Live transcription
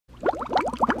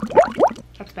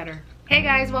better. Hey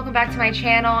guys, welcome back to my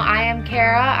channel. I am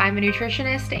Kara. I'm a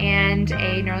nutritionist and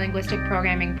a neurolinguistic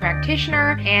programming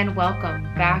practitioner, and welcome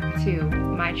back to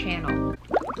my channel.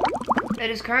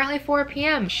 It is currently 4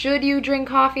 p.m. Should you drink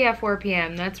coffee at 4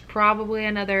 p.m.? That's probably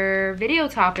another video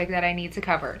topic that I need to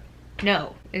cover.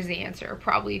 No is the answer.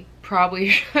 Probably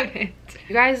shouldn't.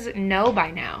 You guys know by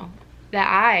now that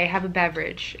I have a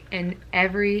beverage in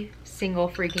every single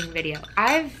freaking video.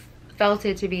 I've felt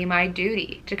it to be my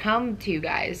duty to come to you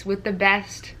guys with the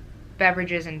best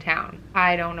beverages in town.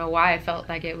 I don't know why I felt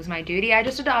like it was my duty. I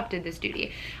just adopted this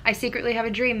duty. I secretly have a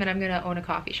dream that I'm gonna own a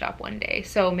coffee shop one day,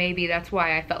 so maybe that's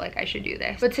why I felt like I should do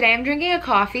this. But today I'm drinking a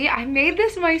coffee. I made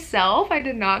this myself. I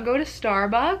did not go to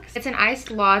Starbucks. It's an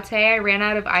iced latte. I ran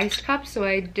out of iced cups, so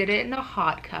I did it in a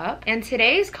hot cup. And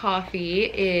today's coffee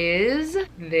is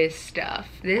this stuff.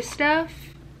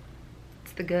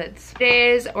 The goods. It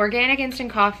is organic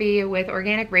instant coffee with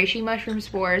organic reishi mushroom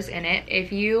spores in it.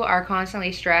 If you are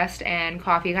constantly stressed and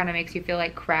coffee kind of makes you feel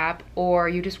like crap, or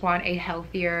you just want a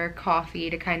healthier coffee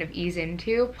to kind of ease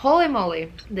into, holy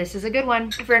moly, this is a good one.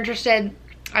 If you're interested,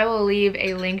 I will leave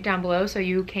a link down below so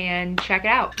you can check it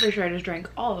out. Pretty sure I just drank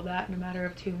all of that in a matter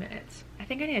of 2 minutes. I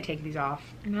think I need to take these off.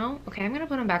 No? Okay, I'm gonna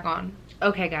put them back on.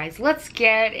 Okay guys, let's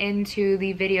get into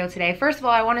the video today. First of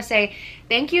all, I wanna say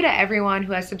thank you to everyone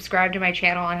who has subscribed to my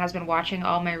channel and has been watching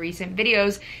all my recent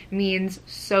videos. It means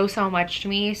so much to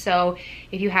me. So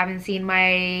if you haven't seen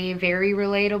my very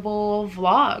relatable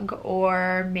vlog,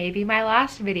 or maybe my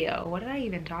last video, what did I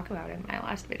even talk about in my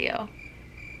last video?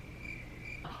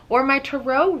 Or my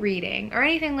tarot reading or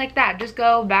anything like that, just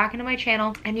go back into my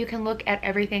channel and you can look at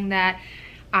everything that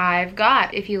I've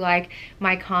got. If you like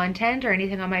my content or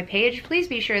anything on my page, please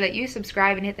be sure that you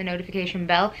subscribe and hit the notification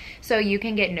bell so you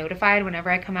can get notified whenever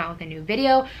I come out with a new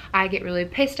video. I get really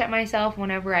pissed at myself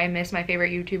whenever I miss my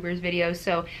favorite YouTubers' videos,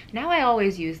 so now I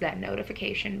always use that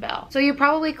notification bell. So you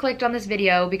probably clicked on this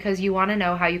video because you want to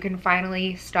know how you can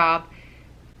finally stop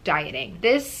dieting.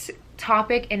 This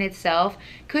topic in itself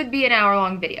could be an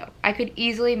hour-long video. I could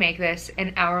easily make this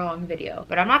an hour-long video,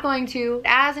 but I'm not going to.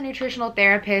 As a nutritional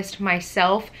therapist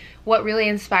myself, what really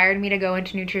inspired me to go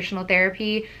into nutritional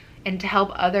therapy and to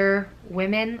help other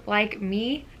women like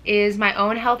me is my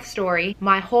own health story,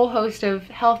 my whole host of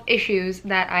health issues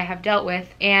that I have dealt with,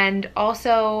 and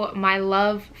also my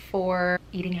love for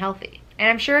eating healthy. And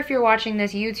I'm sure if you're watching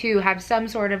this, you too have some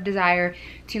sort of desire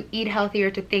to eat healthier,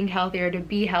 to think healthier, to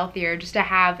be healthier, just to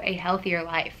have a healthier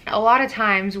life. A lot of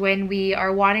times when we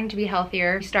are wanting to be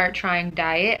healthier, we start trying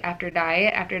diet after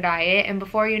diet after diet, and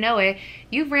before you know it,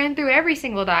 you've ran through every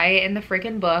single diet in the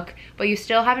freaking book, but you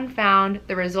still haven't found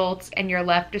the results and you're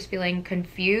left just feeling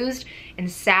confused and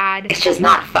sad. It's just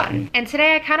not fun. And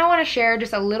today I kind of want to share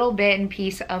just a little bit and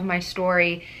piece of my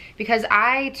story, because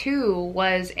I too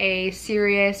was a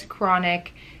serious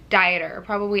chronic dieter,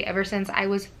 probably ever since I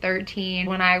was 13.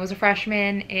 When I was a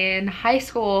freshman in high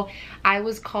school, I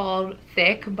was called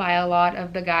thick by a lot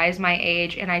of the guys my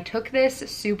age, and I took this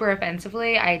super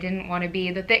offensively. I didn't want to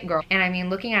be the thick girl. And I mean,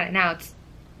 looking at it now, it's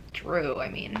true. I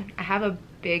mean, I have a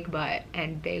big butt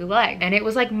and big legs, and it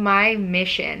was like my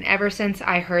mission ever since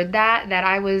I heard that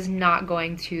I was not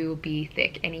going to be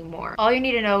thick anymore. All you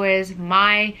need to know is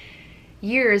my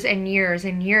years and years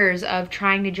and years of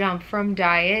trying to jump from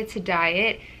diet to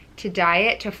diet to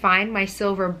diet to find my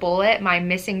silver bullet, my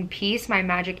missing piece, my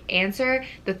magic answer,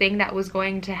 the thing that was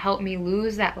going to help me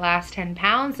lose that last 10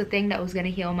 pounds, the thing that was going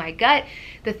to heal my gut,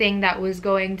 the thing that was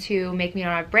going to make me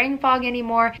not have brain fog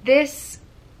anymore. This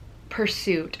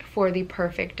pursuit for the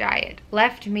perfect diet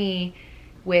left me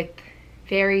with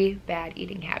very bad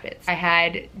eating habits. I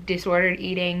had disordered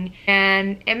eating,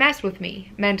 and it messed with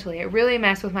me mentally. It really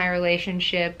messed with my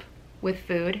relationship with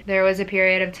food. There was a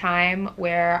period of time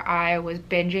where I was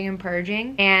binging and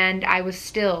purging, and I was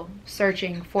still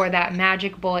searching for that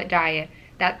magic bullet diet,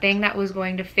 that thing that was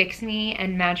going to fix me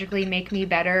and magically make me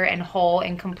better and whole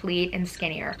and complete and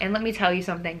skinnier. And let me tell you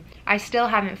something, I still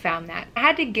haven't found that. I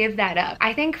had to give that up.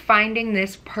 I think finding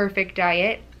this perfect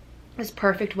diet, this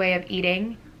perfect way of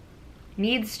eating,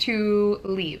 needs to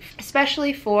leave,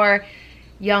 especially for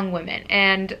young women.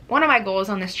 And one of my goals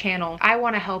on this channel, I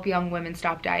want to help young women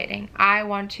stop dieting. I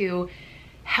want to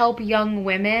help young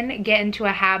women get into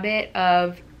a habit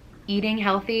of eating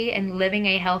healthy and living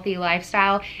a healthy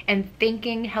lifestyle and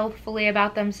thinking healthfully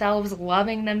about themselves,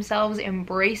 loving themselves,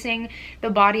 embracing the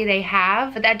body they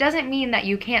have. But that doesn't mean that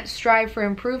you can't strive for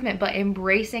improvement, but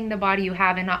embracing the body you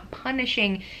have and not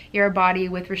punishing your body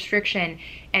with restriction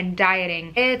and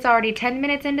dieting. It's already 10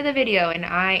 minutes into the video and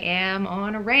I am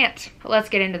on a rant. Let's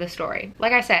get into the story.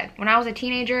 Like I said, when I was a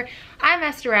teenager, I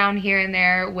messed around here and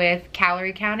there with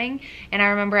calorie counting, and I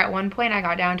remember at one point I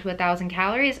got down to 1,000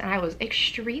 calories and I was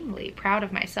extremely proud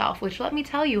of myself, which, let me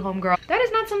tell you, homegirl, that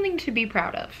is not something to be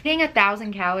proud of. Hitting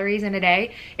 1,000 calories in a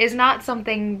day is not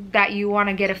something that you want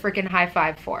to get a freaking high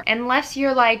five for. Unless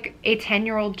you're like a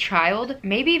 10-year-old child,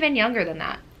 maybe even younger than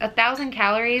that. 1,000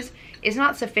 calories is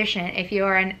not sufficient if you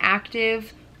are an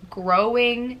active,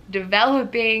 growing,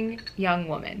 developing young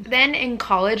woman. Then in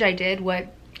college, I did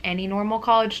what any normal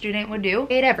college student would do.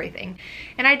 Ate everything.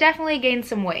 And I definitely gained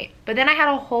some weight. But then I had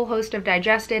a whole host of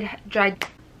digestive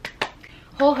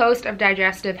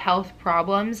health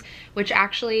problems, which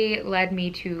actually led me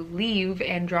to leave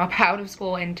and drop out of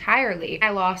school entirely. I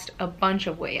lost a bunch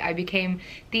of weight. I became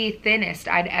the thinnest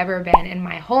I'd ever been in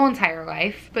my whole entire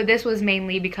life. But this was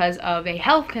mainly because of a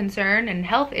health concern and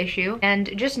health issue.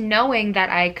 And just knowing that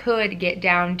I could get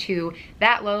down to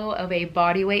that low of a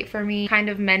body weight for me kind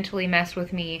of mentally messed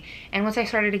with me. And once I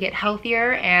started to get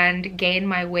healthier and gain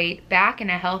my weight back in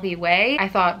a healthy way, I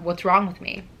thought, what's wrong with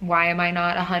me? Why am I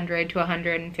not 100 to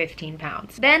 115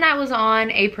 pounds? Then I was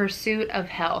on a pursuit of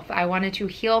health. I wanted to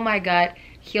heal my gut,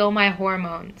 heal my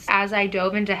hormones. As I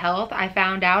dove into health, I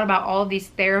found out about all of these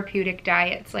therapeutic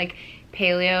diets like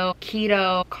paleo,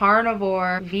 keto,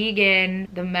 carnivore, vegan,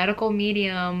 the medical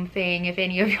medium thing, if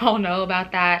any of y'all know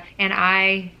about that. And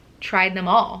I tried them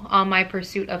all on my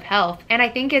pursuit of health. And I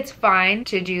think it's fine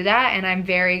to do that, and I'm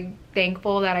very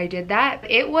thankful that I did that.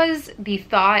 It was the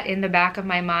thought in the back of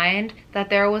my mind that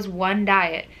there was one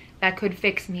diet that could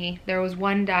fix me. There was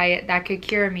one diet that could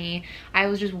cure me. I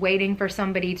was just waiting for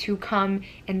somebody to come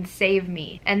and save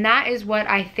me. And that is what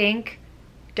I think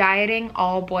dieting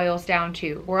all boils down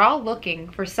to. We're all looking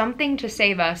for something to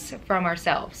save us from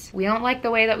ourselves. We don't like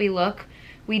the way that we look.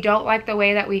 We don't like the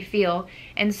way that we feel.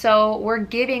 And so we're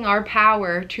giving our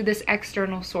power to this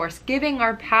external source, giving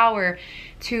our power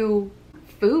to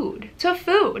food,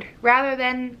 rather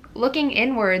than looking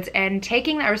inwards and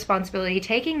taking that responsibility,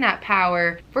 taking that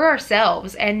power for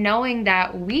ourselves and knowing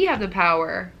that we have the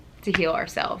power to heal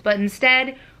ourselves. But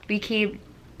instead, we keep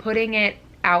putting it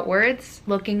outwards,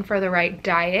 looking for the right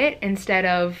diet instead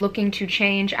of looking to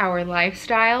change our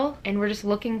lifestyle, and we're just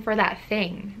looking for that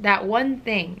thing, that one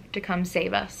thing to come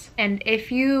save us. And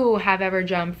if you have ever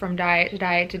jumped from diet to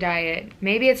diet to diet,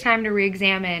 maybe it's time to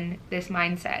re-examine this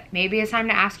mindset. Maybe it's time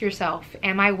to ask yourself,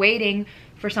 am I waiting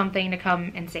for something to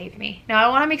come and save me? Now, I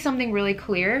want to make something really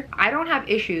clear. I don't have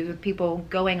issues with people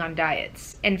going on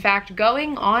diets. In fact,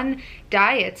 going on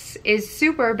diets is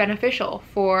super beneficial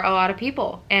for a lot of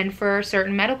people and for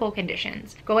certain medical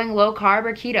conditions. Going low carb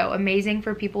or keto, amazing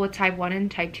for people with type 1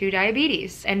 and type 2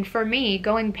 diabetes. And for me,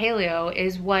 going paleo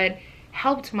is what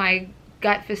helped my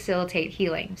gut facilitate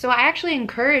healing. So I actually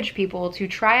encourage people to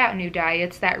try out new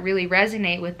diets that really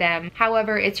resonate with them.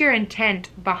 However, it's your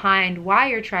intent behind why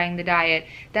you're trying the diet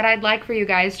that I'd like for you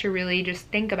guys to really just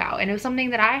think about. And it was something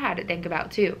that I had to think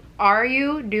about too. Are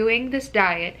you doing this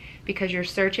diet because you're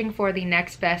searching for the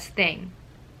next best thing?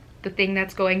 The thing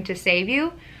that's going to save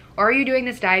you? Or are you doing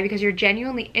this diet because you're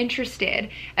genuinely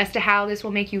interested as to how this will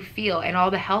make you feel and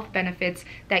all the health benefits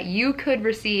that you could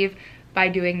receive by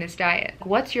doing this diet?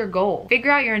 What's your goal?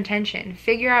 Figure out your intention.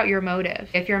 Figure out your motive.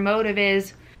 If your motive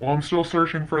is, well, I'm still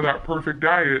searching for that perfect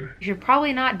diet, you should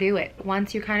probably not do it.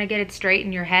 Once you kind of get it straight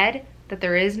in your head that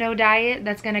there is no diet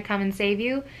that's going to come and save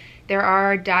you, there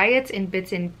are diets and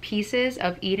bits and pieces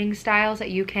of eating styles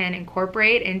that you can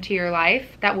incorporate into your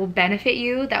life that will benefit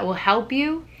you, that will help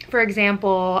you. For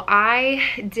example, I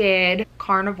did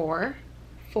carnivore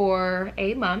for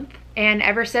a month. And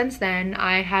ever since then,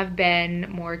 I have been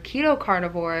more keto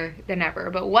carnivore than ever.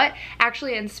 But what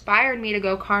actually inspired me to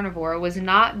go carnivore was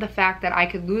not the fact that I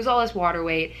could lose all this water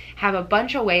weight, have a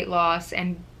bunch of weight loss,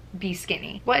 and be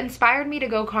skinny. What inspired me to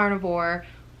go carnivore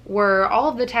were all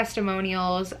of the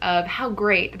testimonials of how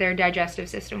great their digestive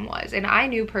system was. And I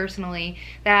knew personally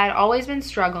that I'd always been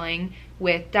struggling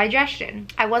with digestion.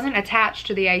 I wasn't attached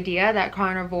to the idea that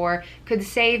carnivore could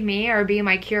save me or be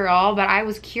my cure-all, but I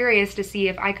was curious to see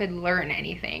if I could learn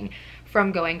anything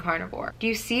from going carnivore. Do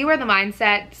you see where the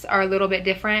mindsets are a little bit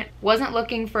different? Wasn't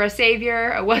looking for a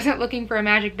savior. I wasn't looking for a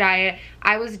magic diet.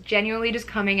 I was genuinely just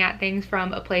coming at things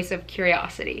from a place of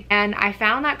curiosity. And I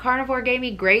found that carnivore gave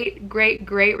me great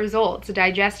results.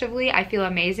 Digestively, I feel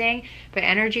amazing, but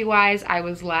energy-wise, I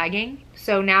was lagging.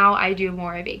 So now I do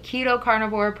more of a keto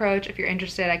carnivore approach. If you're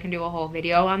interested, I can do a whole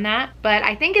video on that. But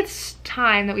I think it's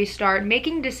time that we start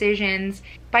making decisions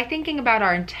by thinking about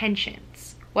our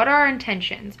intentions. What are our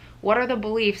intentions? What are the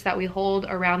beliefs that we hold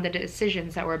around the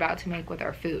decisions that we're about to make with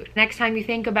our food? Next time you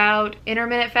think about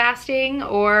intermittent fasting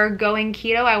or going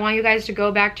keto, I want you guys to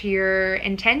go back to your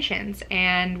intentions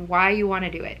and why you want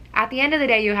to do it. At the end of the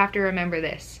day, you have to remember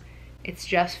this. It's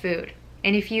just food.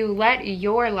 And if you let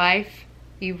your life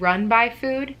be run by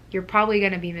food, you're probably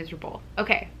going to be miserable.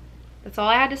 Okay, that's all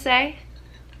I had to say.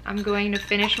 I'm going to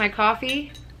finish my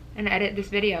coffee and edit this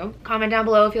video. Comment down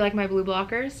below if you like my blue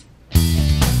blockers.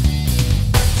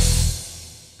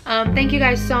 Thank you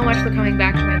guys so much for coming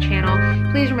back to my channel.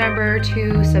 Please remember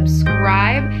to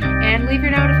subscribe and leave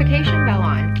your notification bell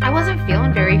on. I wasn't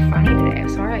feeling very funny today. I'm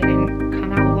sorry I didn't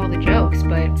come out with all the jokes,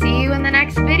 but see you in the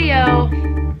next video.